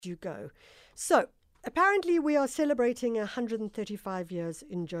you go. So apparently we are celebrating 135 years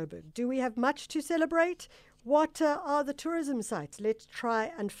in Joburg. Do we have much to celebrate? What are the tourism sites? Let's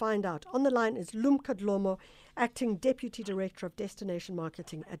try and find out. On the line is Lumka, Acting Deputy Director of Destination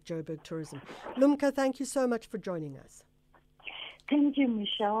Marketing at Joburg Tourism. Lumka, thank you so much for joining us. Thank you,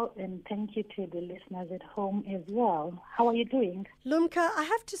 Michelle, and thank you to the listeners at home as well. How are you doing? Lumka, I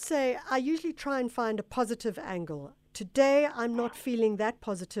have to say, I usually try and find a positive angle. Today, I'm not feeling that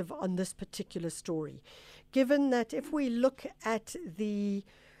positive on this particular story, given that if we look at the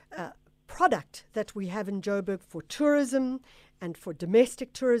product that we have in Joburg for tourism and for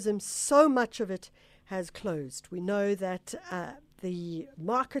domestic tourism, so much of it has closed. We know that the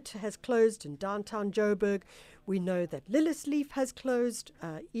market has closed in downtown Joburg. We know that Lillis Leaf has closed,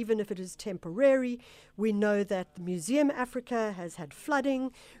 even if it is temporary. We know that the Museum Africa has had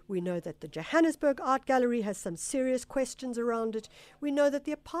flooding. We know that the Johannesburg Art Gallery has some serious questions around it. We know that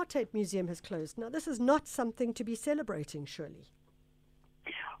the Apartheid Museum has closed. Now, this is not something to be celebrating, surely.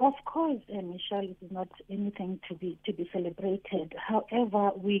 Of course, Michelle, it is not anything to be celebrated.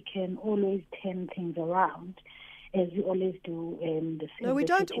 However, we can always turn things around, as we always do. No, we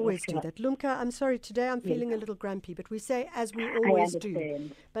don't always do that. Lumka, I'm sorry, today I'm feeling a little grumpy, but we say as we always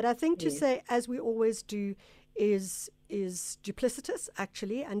do. But I think to say as we always do is duplicitous,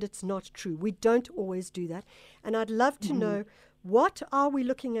 actually, and it's not true. We don't always do that. And I'd love to know, what are we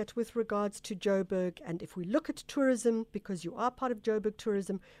looking at with regards to Joburg? And if we look at tourism, because you are part of Joburg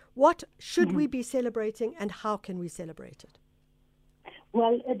Tourism, what should we be celebrating and how can we celebrate it?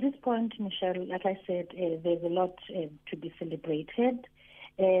 Well, at this point, Michelle, like I said, there's a lot to be celebrated.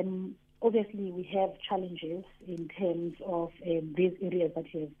 Obviously, we have challenges in terms of these areas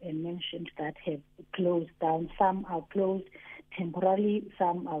that you have mentioned that have closed down. Some are closed temporarily,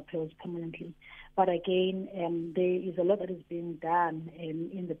 some are closed permanently. But again, there is a lot that is being done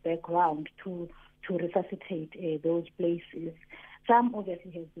in the background to resuscitate those places. Some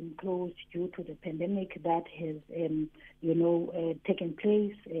obviously has been closed due to the pandemic that has, taken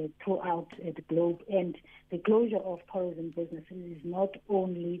place throughout the globe. And the closure of tourism businesses is not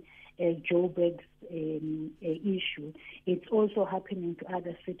only Joburg's issue; it's also happening to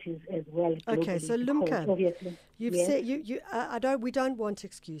other cities as well. Okay, so Lumka, obviously, you've said we don't want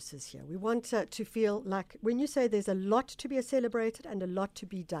excuses here. We want to feel like when you say there's a lot to be celebrated and a lot to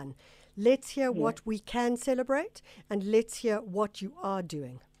be done. Let's hear what we can celebrate, and let's hear what you are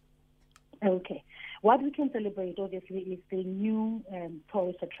doing. Okay. What we can celebrate, obviously, is the new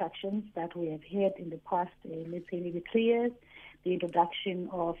tourist attractions that we have had in the past, let's say, maybe 3 years. The introduction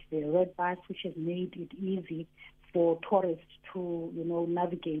of the red bus, which has made it easy for tourists to,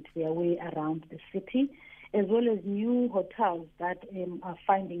 navigate their way around the city, as well as new hotels that are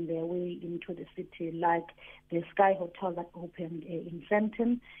finding their way into the city, like the Sky Hotel that opened in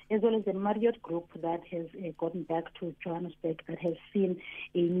Sandton, as well as the Marriott Group that has gotten back to Johannesburg, that has seen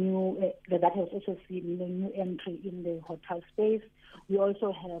that has also seen new entry in the hotel space. We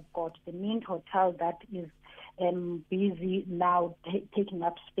also have got the Mint Hotel that is busy now taking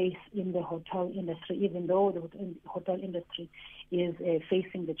up space in the hotel industry, even though the hotel industry is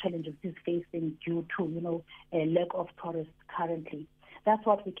facing the challenges it's facing due to, a lack of tourists currently. That's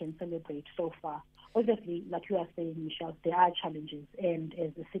what we can celebrate so far. Obviously, like you are saying, Michelle, there are challenges, and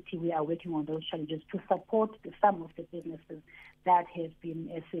as a city, we are working on those challenges to support some of the businesses that have been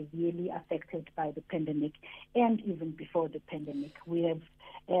severely affected by the pandemic, and even before the pandemic. We've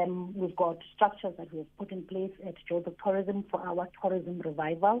got structures that we have put in place at Joburg Tourism for our tourism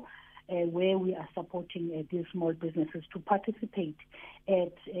revival, where we are supporting these small businesses to participate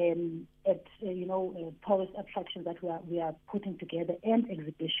at tourist attractions that we are putting together, and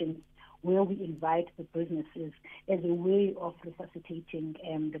exhibitions where we invite the businesses as a way of resuscitating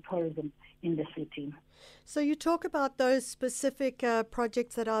the tourism in the city. So you talk about those specific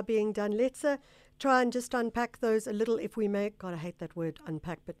projects that are being done. Let's try and just unpack those a little, if we may. God, I hate that word,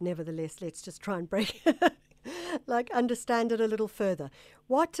 unpack, but nevertheless, let's just try and break understand it a little further.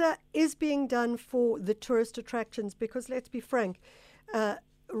 What is being done for the tourist attractions? Because let's be frank,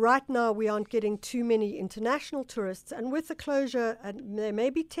 right now we aren't getting too many international tourists, and with the closure, and there may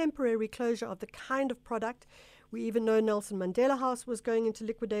be temporary closure of the kind of product, we even know Nelson Mandela House was going into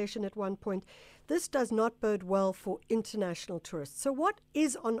liquidation at one point. This does not bode well for international tourists. So what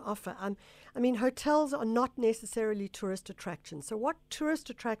is on offer? Hotels are not necessarily tourist attractions. So what tourist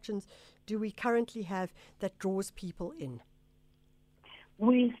attractions do we currently have that draws people in?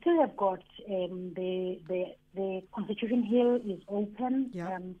 We still have got the Constitution Hill is open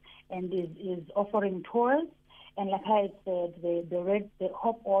and is offering tours. And like I said, the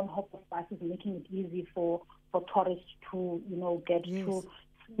hop on, hop off buses, making it easy for tourists to get to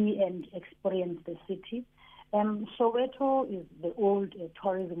see and experience the city. Soweto is the old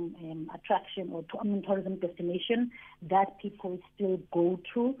tourism attraction or tourism destination that people still go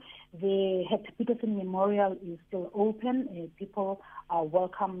to. The Hector Peterson Memorial is still open. People are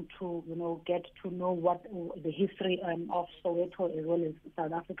welcome to, get to know what the history of Soweto as well as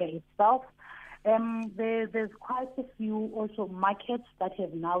South Africa itself. There's quite a few also markets that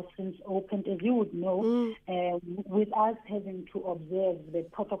have now since opened. As you would know, with us having to observe the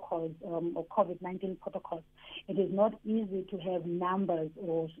protocols or COVID-19 protocols, it is not easy to have numbers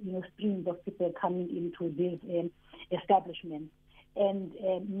or streams of people coming into these establishments. And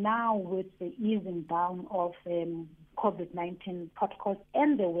now with the easing down of COVID-19 protocols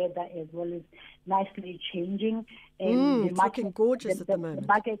and the weather as well as nicely changing, it's looking gorgeous at the moment.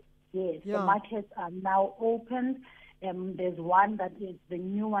 Yes, the markets are now open. There's one that is the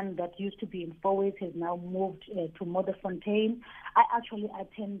new one that used to be in Fourways has now moved to Modderfontein. I actually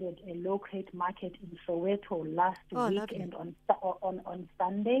attended a local market in Soweto last week and on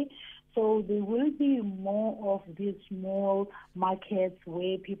Sunday. So there will be more of these small markets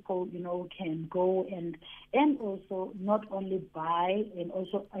where people, can go and also not only buy and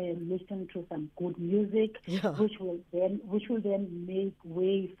also listen to some good music, which will then make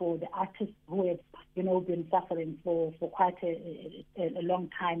way for the artists who have, been suffering for quite a long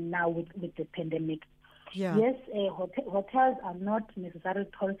time now with the pandemic. Yeah. Yes, hotels are not necessarily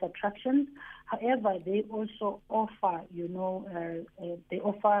tourist attractions. However, they also offer, the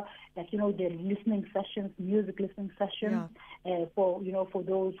listening sessions, music listening sessions, for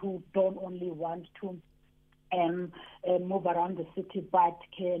those who don't only want to move around the city, but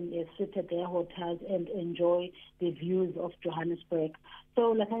can sit at their hotels and enjoy the views of Johannesburg.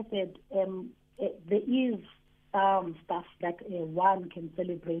 So, like I said, there is stuff that one can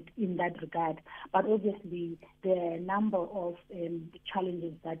celebrate in that regard. But obviously, there are a number of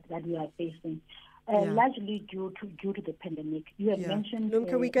challenges that we are facing, largely due to the pandemic. You have mentioned...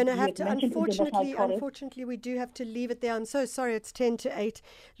 Lumka, we're going to have to, unfortunately, we do have to leave it there. I'm so sorry, it's 10 to 8.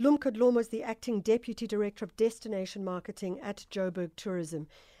 Lumka Dlomo is the Acting Deputy Director of Destination Marketing at Joburg Tourism.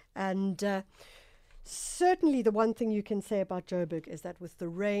 And... certainly the one thing you can say about Joburg is that with the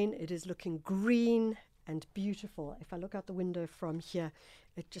rain, it is looking green and beautiful. If I look out the window from here,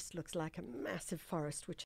 it just looks like a massive forest, which